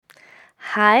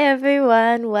Hi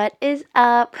everyone, what is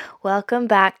up? Welcome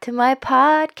back to my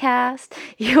podcast.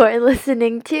 You are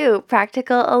listening to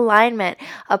Practical Alignment,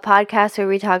 a podcast where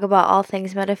we talk about all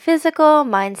things metaphysical,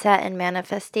 mindset, and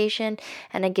manifestation,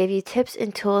 and I give you tips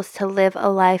and tools to live a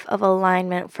life of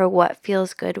alignment for what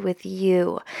feels good with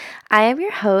you. I am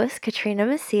your host, Katrina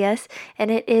Macias, and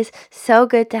it is so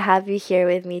good to have you here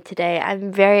with me today.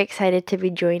 I'm very excited to be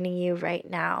joining you right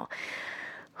now.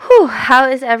 Whew, how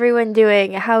is everyone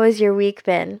doing? How has your week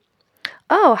been?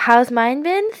 Oh, how's mine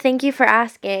been? Thank you for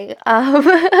asking.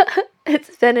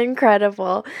 It's been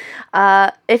incredible.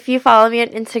 If you follow me on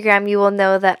Instagram, you will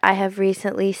know that I have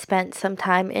recently spent some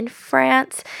time in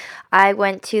France. I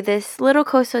went to this little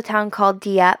coastal town called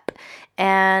Dieppe,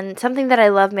 and something that I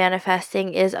love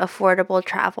manifesting is affordable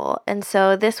travel. And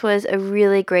so this was a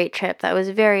really great trip that was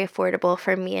very affordable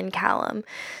for me and Callum.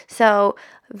 So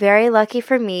very lucky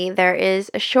for me, there is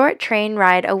a short train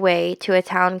ride away to a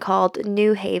town called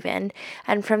New Haven.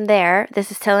 And from there,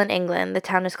 this is still in England, the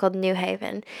town is called New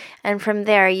Haven. And from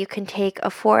there, you can take a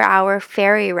 4-hour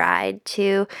ferry ride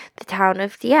to the town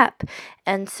of Dieppe.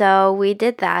 And so we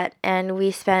did that, and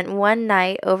we spent one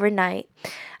night overnight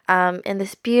in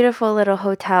this beautiful little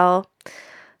hotel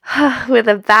with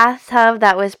a bathtub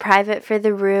that was private for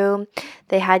the room.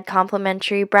 They had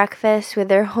complimentary breakfast with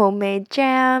their homemade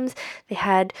jams. They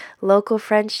had local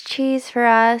French cheese for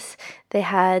us.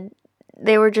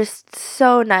 They were just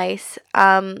so nice.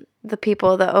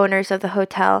 The owners of the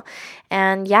hotel.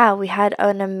 And yeah, we had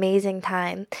an amazing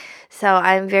time. So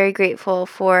I'm very grateful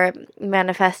for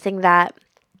manifesting that.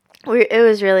 It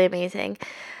was really amazing.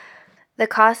 The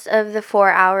cost of the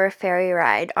 4-hour ferry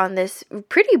ride on this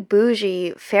pretty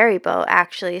bougie ferry boat,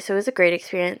 actually, so it was a great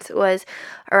experience, it was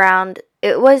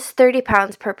 30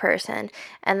 pounds per person.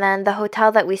 And then the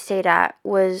hotel that we stayed at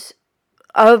was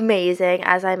amazing,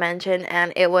 as I mentioned,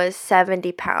 and it was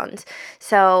 70 pounds.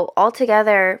 So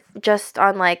altogether, just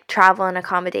on like travel and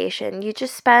accommodation,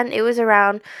 it was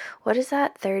around, what is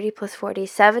that, 30 plus 40,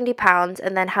 70 pounds,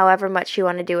 and then however much you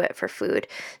want to do it for food.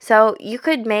 So you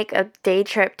could make a day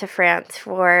trip to France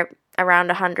for around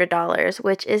 $100,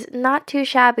 which is not too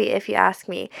shabby if you ask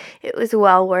me. It was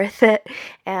well worth it.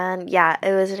 And yeah,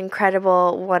 it was an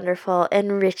incredible, wonderful,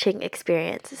 enriching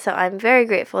experience. So I'm very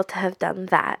grateful to have done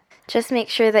that. Just make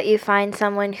sure that you find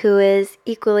someone who is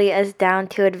equally as down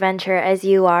to adventure as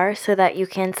you are so that you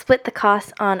can split the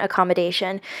costs on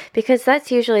accommodation, because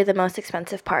that's usually the most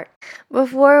expensive part.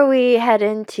 Before we head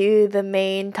into the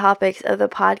main topics of the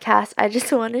podcast, I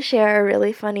just want to share a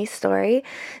really funny story.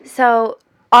 So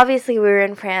obviously, we were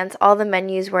in France. All the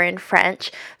menus were in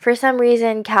French. For some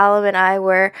reason, Callum and I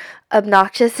were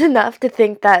obnoxious enough to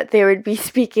think that they would be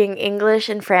speaking English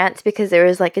in France because there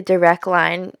was like a direct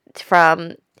line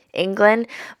from England,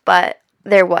 but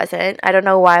there wasn't. I don't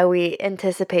know why we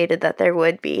anticipated that there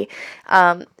would be.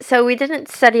 So we didn't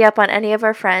study up on any of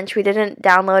our French. We didn't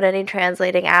download any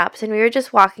translating apps, and we were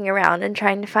just walking around and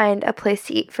trying to find a place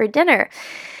to eat for dinner.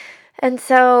 And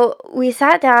so we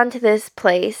sat down to this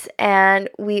place and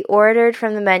we ordered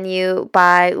from the menu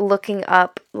by looking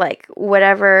up like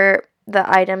whatever the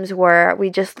items were. We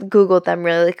just Googled them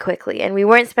really quickly, and we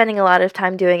weren't spending a lot of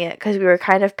time doing it because we were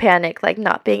kind of panicked, like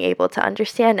not being able to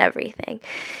understand everything.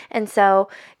 And so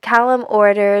Callum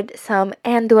ordered some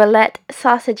andouillette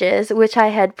sausages, which I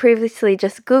had previously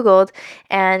just Googled,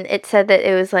 and it said that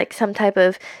it was like some type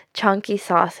of chunky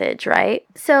sausage, right?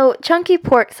 So chunky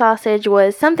pork sausage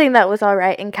was something that was all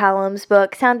right in Callum's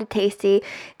book, sounded tasty,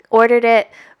 ordered it,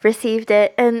 received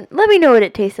it, and let me know what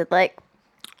it tasted like.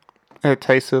 It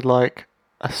tasted like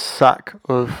a sack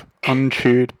of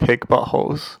unchewed pig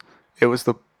buttholes. It was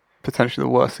potentially the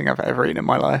worst thing I've ever eaten in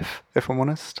my life, if I'm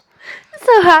honest.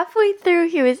 So halfway through,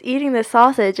 he was eating the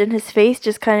sausage, and his face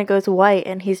just kind of goes white,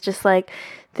 and he's just like,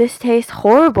 this tastes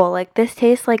horrible. Like, this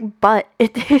tastes like butt.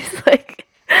 It tastes like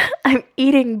I'm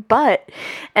eating butt.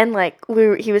 And like,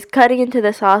 he was cutting into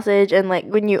the sausage, and like,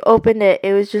 when you opened it,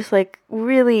 it was just like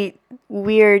really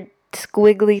weird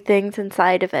squiggly things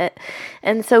inside of it.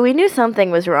 And so we knew something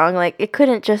was wrong. Like, it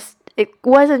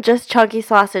wasn't just chunky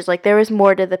sausage, like there was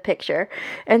more to the picture.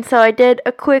 And so I did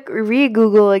a quick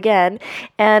re-Google again,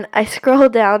 and I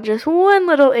scrolled down just one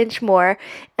little inch more,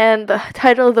 and the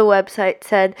title of the website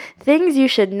said, "Things you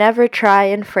should never try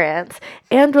in France,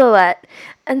 andouillette."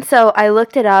 And so I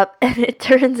looked it up, and it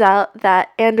turns out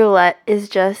that andouillette is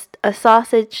just a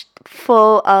sausage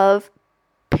full of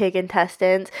pig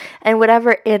intestines and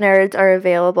whatever innards are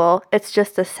available. It's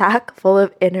just a sack full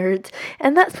of innards,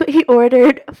 and that's what he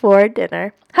ordered for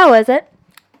dinner. How was it?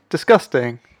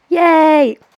 Disgusting.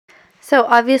 Yay! So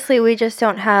obviously we just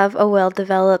don't have a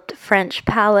well-developed French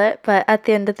palate, but at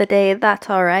the end of the day, that's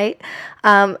all right.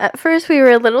 At first we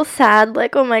were a little sad,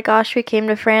 like, oh my gosh, we came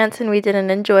to France and we didn't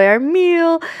enjoy our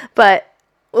meal, but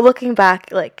looking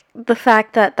back, like, the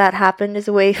fact that that happened is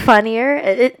way funnier.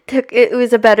 It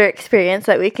was a better experience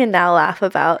that we can now laugh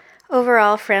about.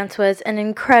 Overall, France was an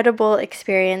incredible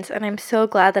experience, and I'm so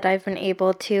glad that I've been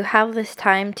able to have this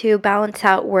time to balance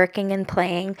out working and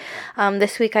playing.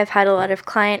 This week I've had a lot of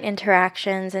client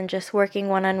interactions and just working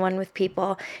one-on-one with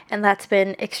people, and that's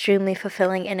been extremely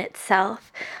fulfilling in itself.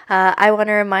 I want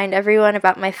to remind everyone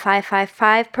about my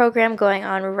 555 program going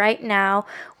on right now,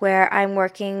 where I'm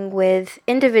working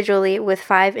individually with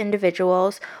 5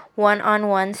 individuals,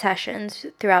 one-on-one sessions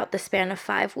throughout the span of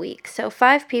 5 weeks. So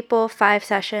 5 people, 5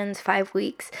 sessions, 5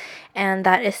 weeks, and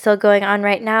that is still going on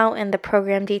right now, and the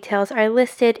program details are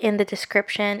listed in the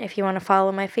description if you want to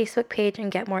follow my Facebook page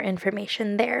and get more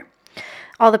information there.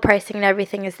 All the pricing and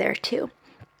everything is there too.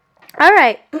 All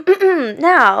right,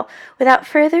 now, without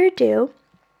further ado,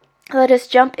 let us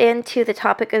jump into the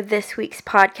topic of this week's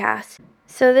podcast.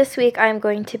 So this week I'm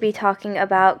going to be talking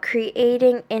about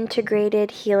creating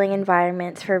integrated healing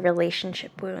environments for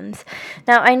relationship wounds.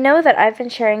 Now, I know that I've been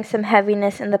sharing some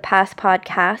heaviness in the past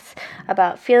podcasts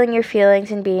about feeling your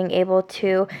feelings and being able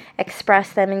to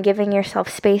express them and giving yourself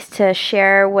space to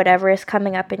share whatever is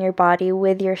coming up in your body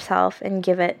with yourself and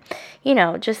give it,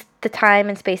 just the time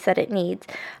and space that it needs.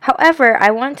 However, I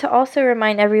want to also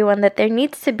remind everyone that there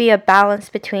needs to be a balance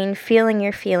between feeling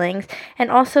your feelings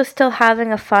and also still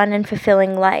having a fun and fulfilling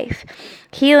life.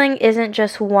 Healing isn't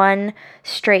just one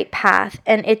straight path,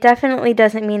 and it definitely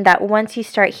doesn't mean that once you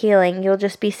start healing, you'll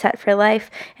just be set for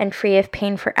life and free of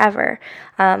pain forever.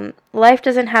 Life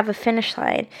doesn't have a finish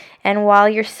line, and while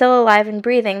you're still alive and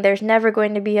breathing, there's never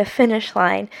going to be a finish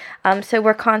line, so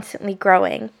we're constantly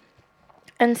growing.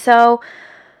 And so,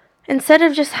 instead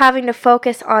of just having to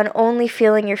focus on only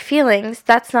feeling your feelings,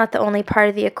 that's not the only part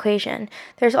of the equation.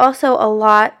 There's also a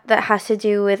lot that has to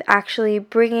do with actually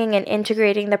bringing and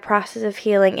integrating the process of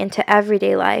healing into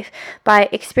everyday life by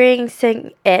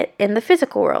experiencing it in the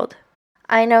physical world.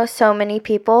 I know so many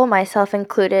people, myself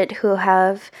included, who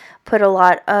have put a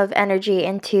lot of energy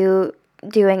into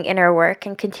doing inner work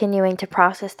and continuing to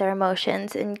process their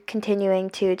emotions and continuing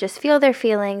to just feel their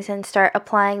feelings and start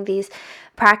applying these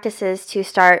practices to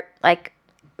start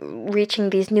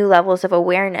reaching these new levels of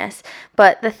awareness.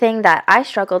 But the thing that I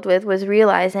struggled with was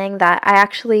realizing that I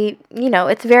actually,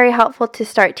 it's very helpful to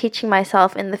start teaching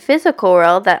myself in the physical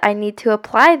world that I need to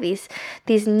apply these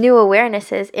new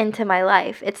awarenesses into my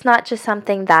life. It's not just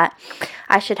something that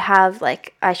I should have,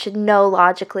 I should know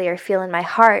logically or feel in my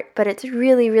heart, but it's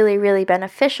really, really, really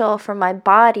beneficial for my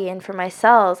body and for my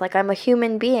cells. I'm a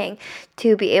human being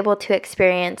to be able to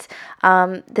experience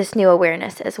this new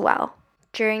awareness as well.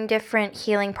 During different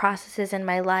healing processes in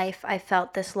my life, I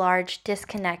felt this large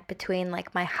disconnect between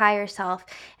my higher self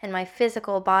and my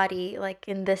physical body,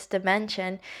 in this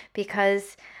dimension,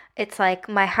 because it's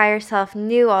my higher self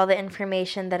knew all the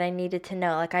information that I needed to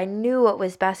know. I knew what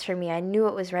was best for me. I knew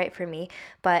what was right for me.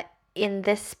 But in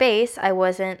this space, I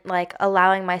wasn't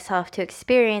allowing myself to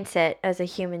experience it as a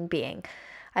human being.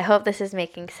 I hope this is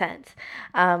making sense.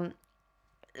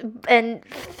 And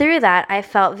through that, I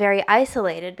felt very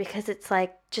isolated because it's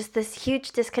just this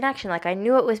huge disconnection. I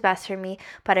knew it was best for me,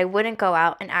 but I wouldn't go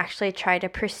out and actually try to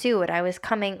pursue what I was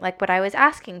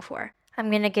asking for. I'm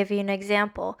going to give you an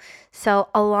example. So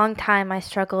a long time I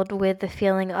struggled with the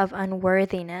feeling of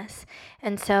unworthiness.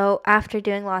 And so after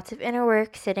doing lots of inner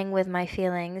work, sitting with my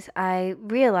feelings, I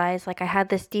realized I had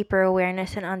this deeper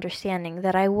awareness and understanding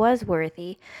that I was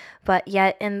worthy. But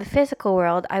yet in the physical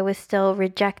world, I was still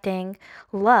rejecting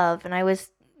love, and I was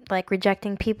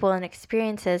rejecting people and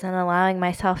experiences and allowing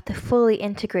myself to fully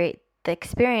integrate the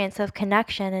experience of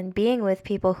connection and being with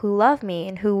people who love me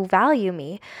and who value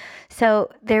me. So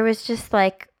there was just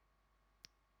a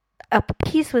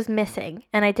piece was missing,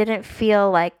 and I didn't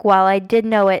feel while I did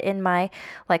know it in my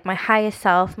my highest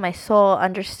self, my soul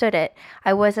understood it,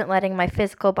 I wasn't letting my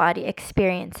physical body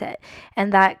experience it,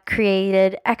 and that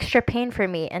created extra pain for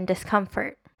me and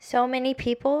discomfort. So many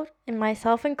people, and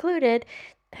myself included,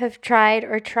 have tried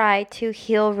or try to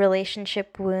heal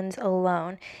relationship wounds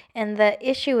alone. And the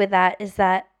issue with that is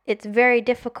that it's very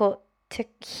difficult to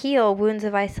heal wounds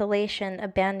of isolation,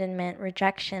 abandonment,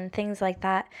 rejection, things like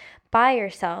that by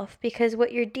yourself, because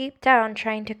what you're deep down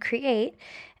trying to create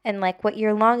and what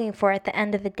you're longing for at the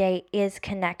end of the day is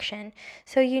connection.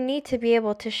 So you need to be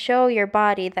able to show your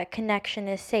body that connection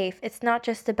is safe. It's not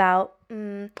just about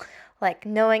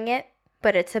knowing it,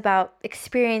 but it's about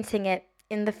experiencing it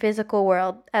in the physical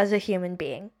world as a human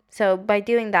being. So by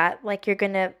doing that, like, you're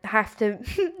gonna have to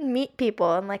meet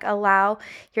people and like allow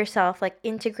yourself, like,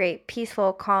 integrate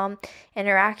peaceful, calm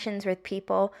interactions with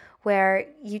people where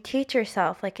you teach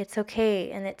yourself like it's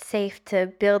okay and it's safe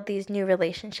to build these new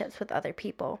relationships with other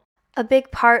people. A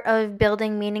big part of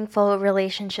building meaningful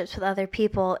relationships with other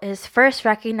people is first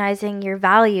recognizing your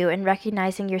value and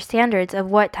recognizing your standards of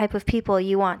what type of people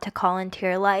you want to call into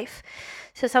your life.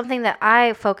 So something that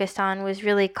I focused on was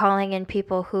really calling in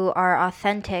people who are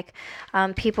authentic,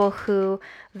 people who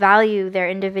value their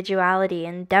individuality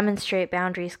and demonstrate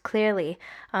boundaries clearly,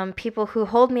 people who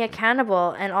hold me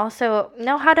accountable and also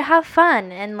know how to have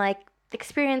fun and like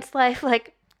experience life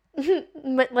like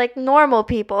like normal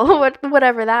people,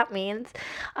 whatever that means,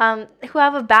 who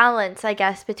have a balance, I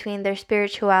guess, between their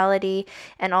spirituality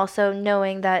and also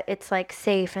knowing that it's like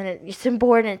safe and it's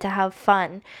important to have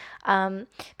fun.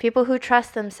 People who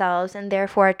trust themselves and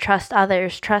therefore trust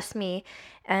others, trust me,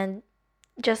 and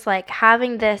just like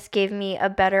having this gave me a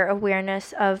better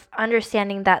awareness of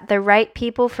understanding that the right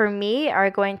people for me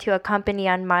are going to accompany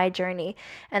on my journey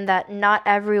and that not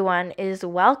everyone is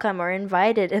welcome or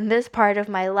invited in this part of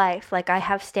my life. Like, I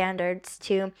have standards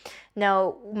to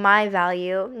know my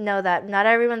value, know that not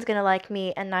everyone's going to like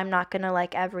me and I'm not going to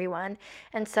like everyone.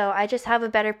 And so I just have a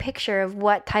better picture of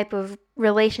what type of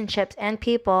relationships and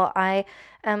people I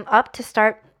am up to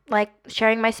start like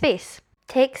sharing my space.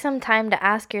 Take some time to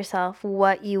ask yourself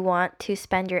what you want to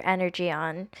spend your energy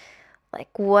on.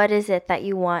 Like, what is it that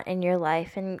you want in your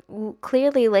life? And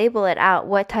clearly label it out,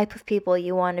 what type of people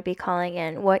you want to be calling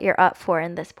in, what you're up for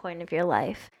in this point of your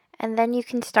life. And then you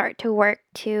can start to work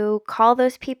to call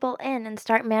those people in and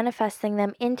start manifesting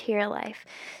them into your life.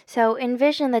 So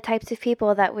envision the types of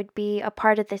people that would be a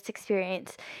part of this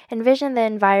experience. Envision the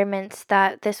environments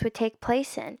that this would take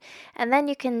place in. And then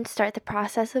you can start the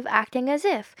process of acting as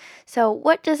if. So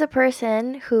what does a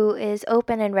person who is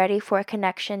open and ready for a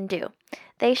connection do?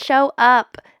 They show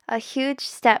up. A huge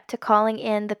step to calling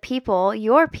in the people,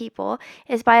 your people,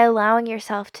 is by allowing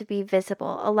yourself to be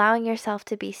visible, allowing yourself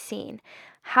to be seen.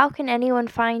 How can anyone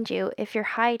find you if you're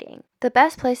hiding? The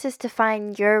best places to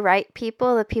find your right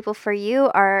people, the people for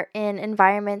you, are in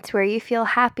environments where you feel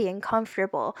happy and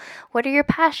comfortable. What are your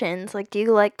passions? Like, do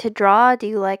you like to draw? Do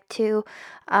you like to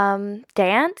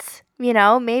dance? You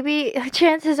know, maybe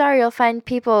chances are you'll find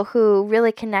people who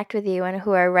really connect with you and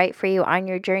who are right for you on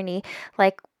your journey,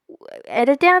 like at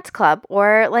a dance club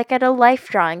or like at a life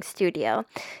drawing studio.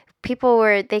 People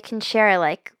where they can share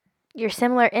like your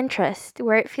similar interests,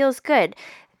 where it feels good.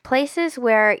 Places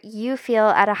where you feel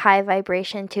at a high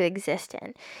vibration to exist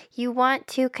in. You want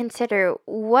to consider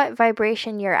what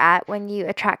vibration you're at when you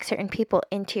attract certain people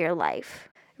into your life.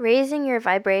 Raising your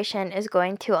vibration is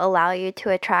going to allow you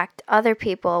to attract other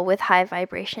people with high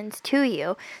vibrations to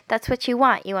you. That's what you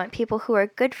want. You want people who are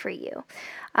good for you.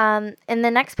 In the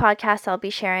next podcast, I'll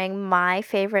be sharing my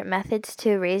favorite methods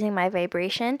to raising my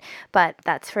vibration, but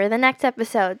that's for the next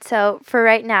episode. So for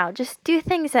right now, just do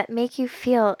things that make you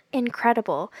feel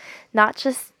incredible, not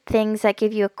just things that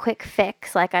give you a quick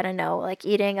fix, like, I don't know, like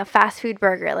eating a fast food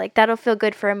burger. Like, that'll feel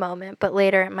good for a moment, but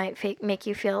later it might make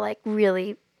you feel like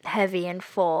really heavy and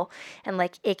full and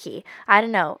like icky. I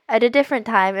don't know. At a different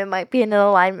time, it might be in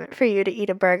alignment for you to eat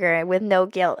a burger with no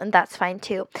guilt, and that's fine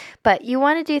too. But you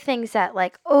want to do things that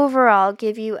like overall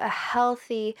give you a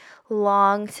healthy,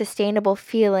 long, sustainable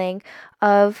feeling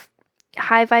of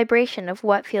high vibration, of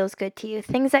what feels good to you,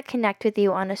 things that connect with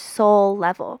you on a soul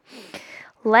level.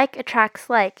 Like attracts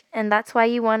like, and that's why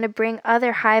you want to bring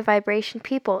other high vibration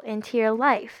people into your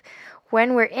life.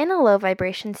 When we're in a low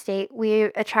vibration state, we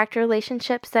attract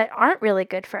relationships that aren't really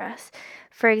good for us.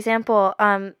 For example,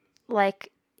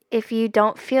 like if you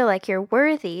don't feel like you're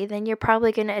worthy, then you're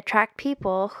probably going to attract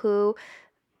people who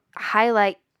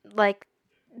highlight like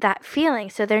that feeling,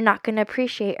 so they're not going to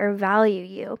appreciate or value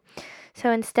you.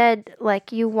 So instead,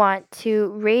 like, you want to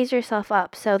raise yourself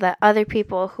up so that other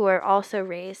people who are also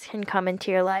raised can come into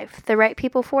your life, the right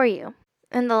people for you.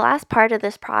 And the last part of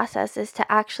this process is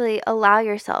to actually allow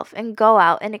yourself and go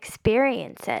out and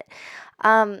experience it.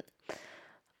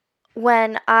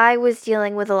 When I was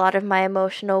dealing with a lot of my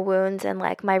emotional wounds and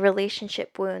like my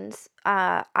relationship wounds,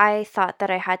 I thought that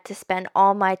I had to spend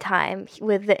all my time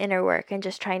with the inner work and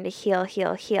just trying to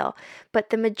heal.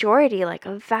 But the majority, like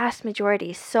a vast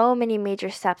majority, so many major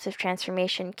steps of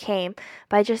transformation came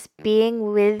by just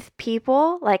being with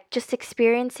people, like just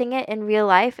experiencing it in real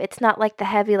life. It's not like the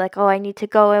heavy, like, oh, I need to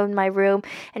go in my room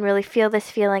and really feel this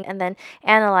feeling and then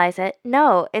analyze it.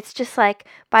 No, it's just like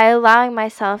by allowing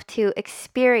myself to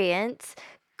experience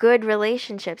good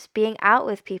relationships, being out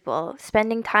with people,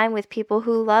 spending time with people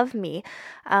who love me.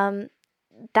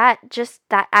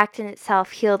 that act in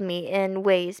itself healed me in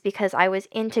ways because I was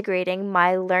integrating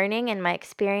my learning and my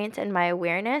experience and my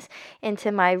awareness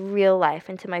into my real life,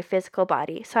 into my physical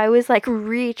body. So I was like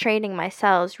retraining my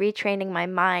cells, retraining my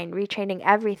mind, retraining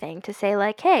everything to say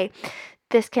like, hey,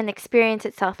 this can experience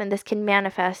itself and this can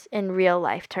manifest in real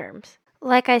life terms.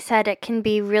 Like I said, it can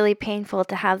be really painful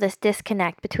to have this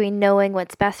disconnect between knowing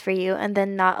what's best for you and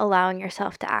then not allowing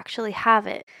yourself to actually have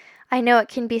it. I know it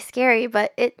can be scary,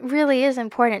 but it really is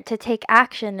important to take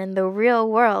action in the real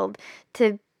world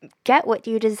to get what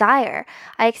you desire.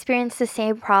 I experienced the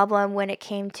same problem when it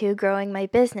came to growing my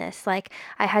business. Like,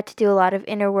 I had to do a lot of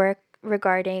inner work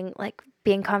regarding like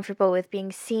being comfortable with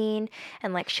being seen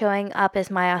and like showing up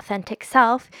as my authentic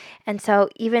self. And so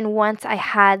even once I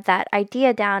had that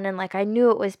idea down and like I knew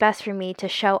it was best for me to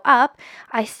show up,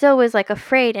 I still was like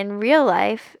afraid in real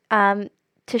life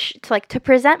to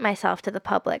present myself to the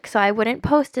public. So I wouldn't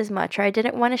post as much, or I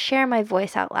didn't want to share my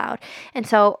voice out loud. And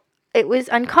so it was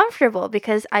uncomfortable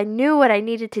because I knew what I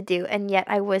needed to do, and yet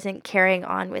I wasn't carrying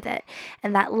on with it.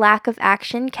 And that lack of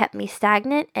action kept me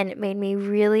stagnant, and it made me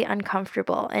really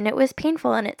uncomfortable, and it was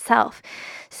painful in itself.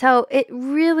 So it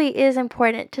really is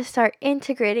important to start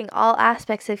integrating all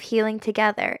aspects of healing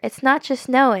together. It's not just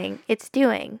knowing, it's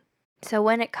doing. So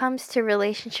when it comes to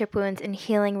relationship wounds and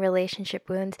healing relationship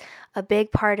wounds, a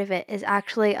big part of it is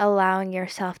actually allowing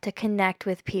yourself to connect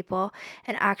with people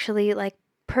and actually like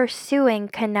pursuing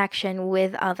connection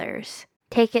with others.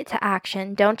 Take it to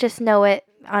action. Don't just know it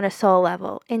on a soul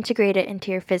level. Integrate it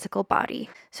into your physical body.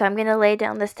 So I'm going to lay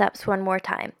down the steps one more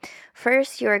time.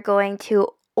 First, you're going to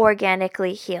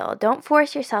organically heal. Don't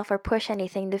force yourself or push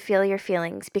anything to feel your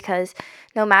feelings, because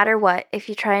no matter what, if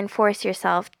you try and force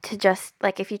yourself to just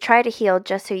like, if you try to heal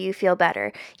just so you feel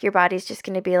better, your body's just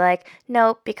going to be like,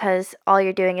 nope, because all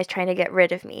you're doing is trying to get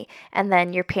rid of me, and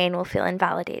then your pain will feel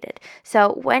invalidated.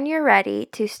 So when you're ready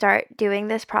to start doing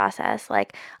this process,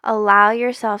 like allow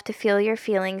yourself to feel your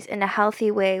feelings in a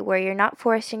healthy way where you're not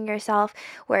forcing yourself,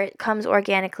 where it comes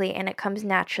organically and it comes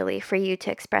naturally for you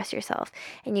to express yourself,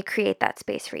 and you create that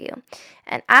space for you.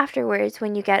 And afterwards,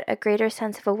 when you get a greater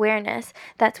sense of awareness,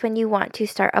 that's when you want to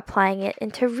start applying it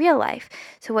into real life.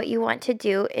 So what you want to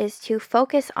do is to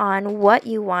focus on what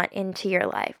you want into your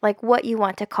life, like what you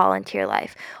want to call into your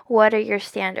life. What are your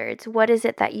standards? What is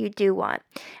it that you do want?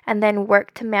 And then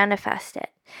work to manifest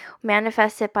it.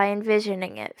 Manifest it by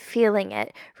envisioning it, feeling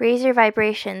it. Raise your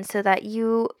vibration so that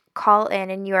you call in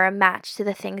and you're a match to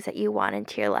the things that you want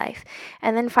into your life.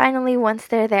 And then finally, once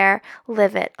they're there,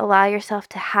 live it. Allow yourself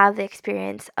to have the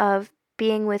experience of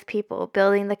being with people,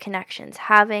 building the connections,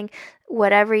 having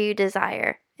whatever you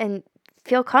desire, and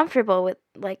feel comfortable with,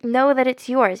 like, know that it's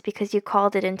yours because you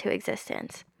called it into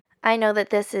existence. I know that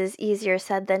this is easier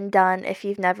said than done if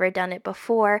you've never done it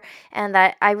before, and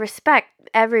that I respect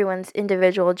everyone's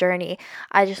individual journey.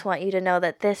 I just want you to know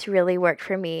that this really worked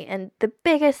for me. And the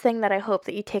biggest thing that I hope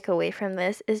that you take away from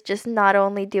this is just not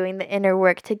only doing the inner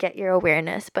work to get your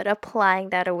awareness, but applying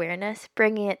that awareness,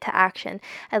 bringing it to action,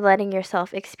 and letting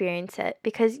yourself experience it.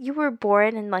 Because you were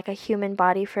born in like a human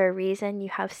body for a reason. You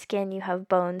have skin, you have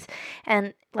bones,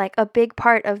 and like a big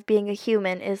part of being a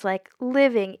human is like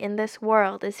living in this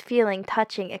world, is feeling,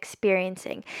 touching,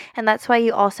 experiencing. And that's why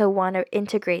you also want to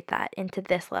integrate that into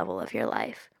this level of your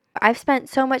life. I've spent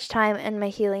so much time in my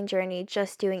healing journey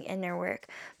just doing inner work,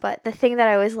 but the thing that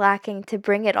I was lacking to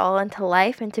bring it all into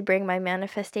life and to bring my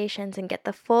manifestations and get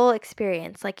the full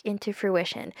experience like into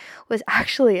fruition was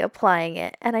actually applying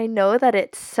it. And I know that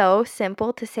it's so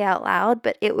simple to say out loud,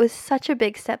 but it was such a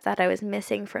big step that I was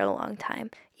missing for a long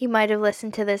time. You might have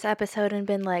listened to this episode and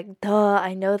been like, duh,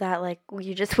 I know that, like,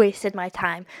 you just wasted my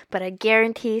time. But I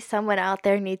guarantee someone out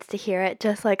there needs to hear it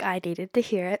just like I needed to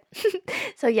hear it.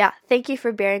 So yeah, thank you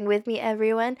for bearing with me,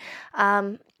 everyone.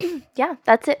 Yeah,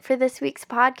 that's it for this week's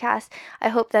podcast. I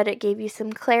hope that it gave you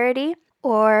some clarity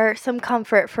or some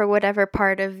comfort for whatever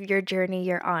part of your journey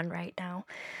you're on right now.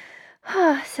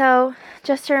 So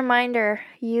just a reminder,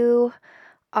 you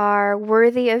are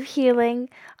worthy of healing.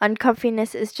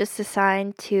 Uncomfiness is just a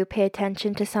sign to pay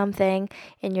attention to something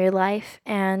in your life,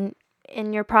 and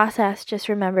in your process, just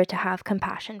remember to have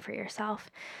compassion for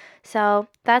yourself. So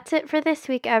that's it for this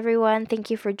week, everyone. Thank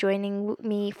you for joining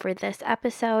me for this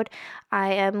episode.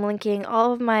 I am linking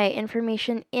all of my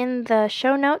information in the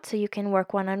show notes so you can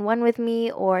work one-on-one with me,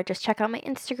 or just check out my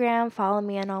Instagram, follow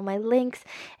me on all my links.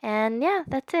 And yeah,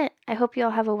 that's it. I hope you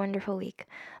all have a wonderful week.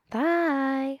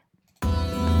 Bye.